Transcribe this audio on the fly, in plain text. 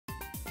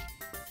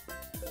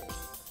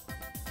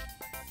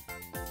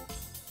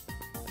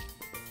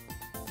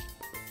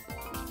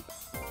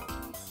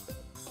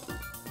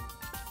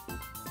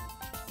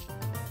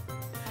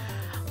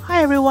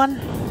Hi everyone.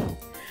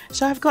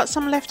 So I've got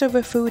some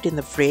leftover food in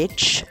the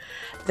fridge.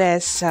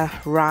 There's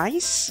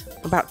rice,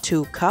 about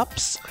 2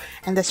 cups,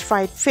 and there's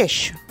fried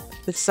fish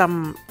with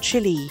some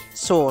chili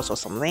sauce or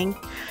something.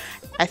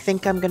 I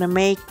think I'm gonna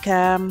make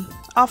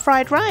our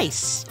fried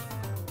rice.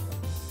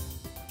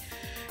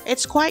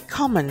 It's quite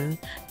common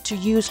to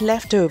use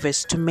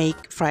leftovers to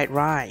make fried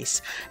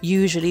rice.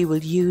 Usually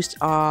we'll use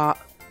our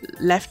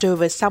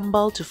leftover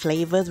sambal to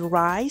flavor the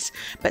rice,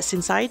 but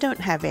since I don't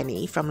have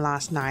any from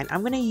last night,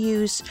 I'm going to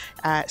use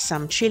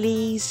some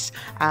chilies,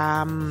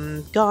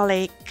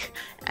 garlic,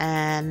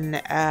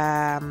 and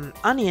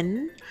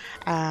onion,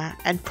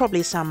 and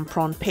probably some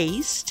prawn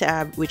paste,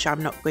 which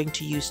I'm not going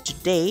to use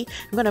today.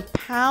 I'm going to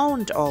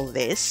pound all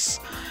this.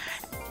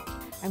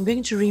 I'm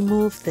going to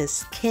remove the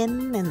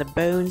skin and the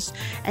bones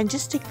and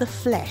just take the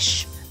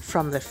flesh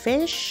from the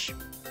fish.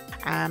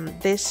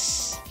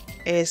 This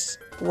is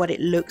what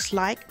it looks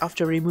like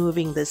after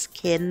removing the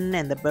skin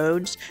and the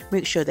bones.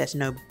 Make sure there's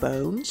no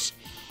bones.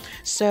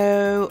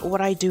 So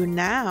what I do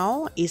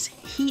now is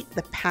heat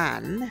the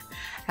pan,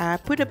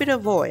 put a bit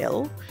of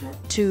oil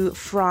to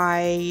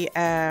fry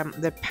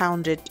the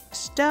pounded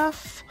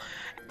stuff,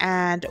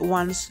 and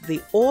once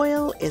the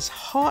oil is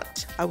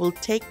hot, I will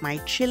take my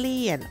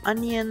chili and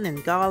onion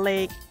and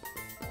garlic.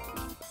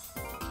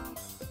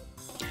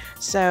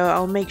 So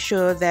I'll make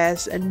sure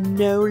there's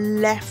no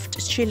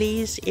left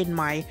chilies in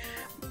my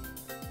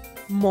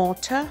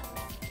mortar.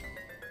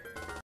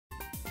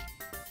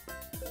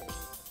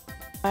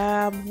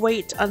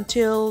 Wait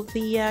until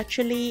the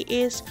chili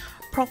is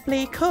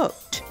properly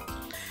cooked.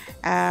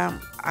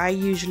 I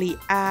usually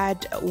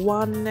add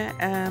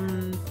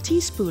 1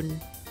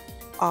 teaspoon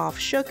of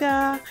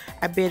sugar,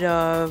 a bit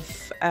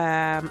of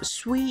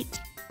sweet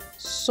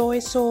soy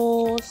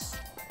sauce,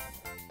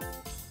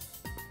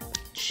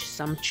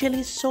 some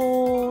chili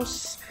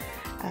sauce,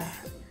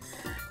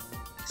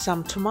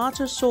 some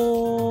tomato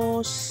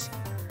sauce.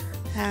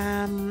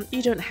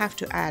 You don't have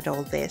to add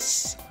all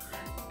this,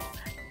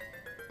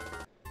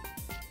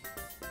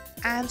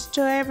 and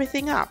stir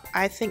everything up.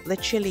 I think the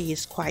chili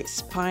is quite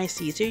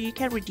spicy, so you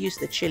can reduce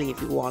the chili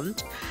if you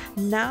want.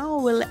 Now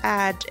we'll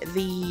add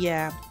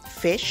the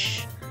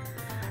fish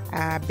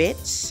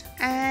bits,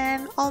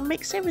 and I'll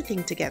mix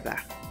everything together.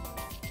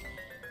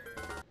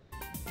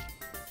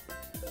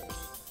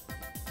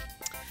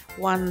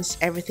 Once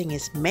everything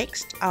is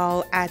mixed,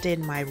 I'll add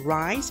in my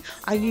rice.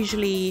 I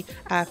usually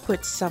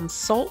put some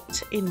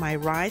salt in my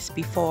rice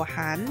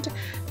beforehand.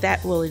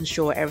 That will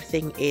ensure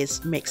everything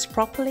is mixed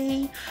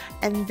properly.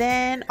 And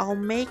then I'll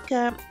make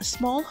a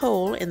small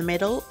hole in the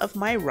middle of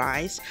my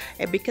rice.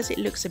 Because it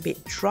looks a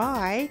bit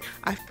dry,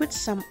 I've put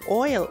some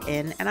oil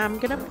in, and I'm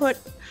gonna put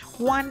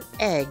 1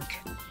 egg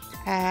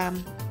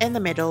in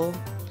the middle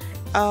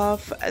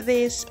of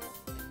this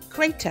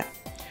crater.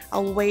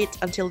 I'll wait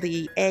until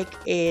the egg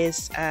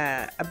is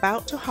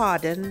about to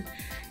harden,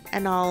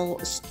 and I'll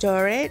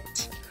stir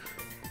it.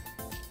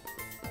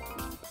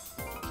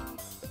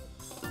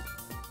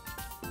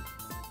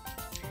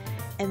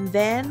 And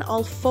then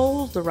I'll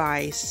fold the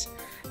rice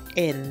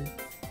in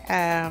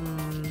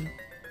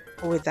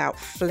without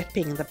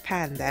flipping the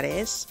pan, that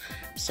is.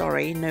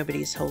 Sorry,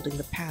 nobody's holding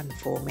the pan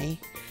for me.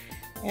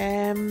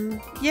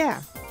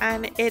 Yeah,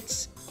 and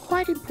it's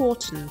quite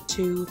important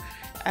to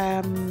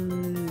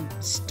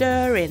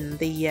stir in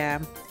the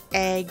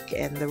egg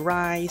and the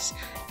rice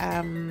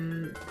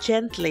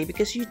gently,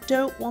 because you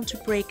don't want to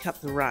break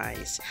up the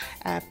rice.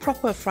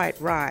 Proper fried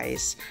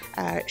rice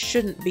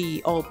shouldn't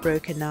be all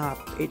broken up.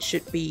 It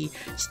should be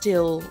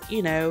still,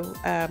 you know,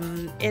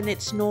 in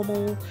its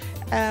normal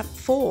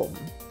form.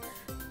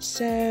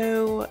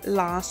 So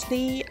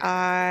lastly,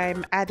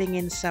 I'm adding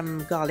in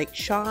some garlic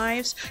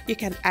chives. You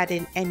can add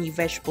in any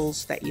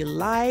vegetables that you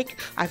like.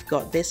 I've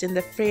got this in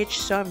the fridge,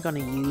 so I'm going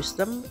to use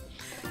them.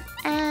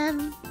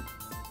 And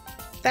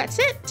that's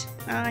it.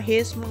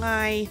 Here's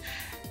my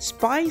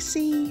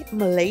spicy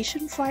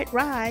Malaysian fried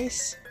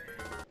rice.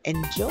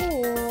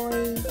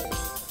 Enjoy!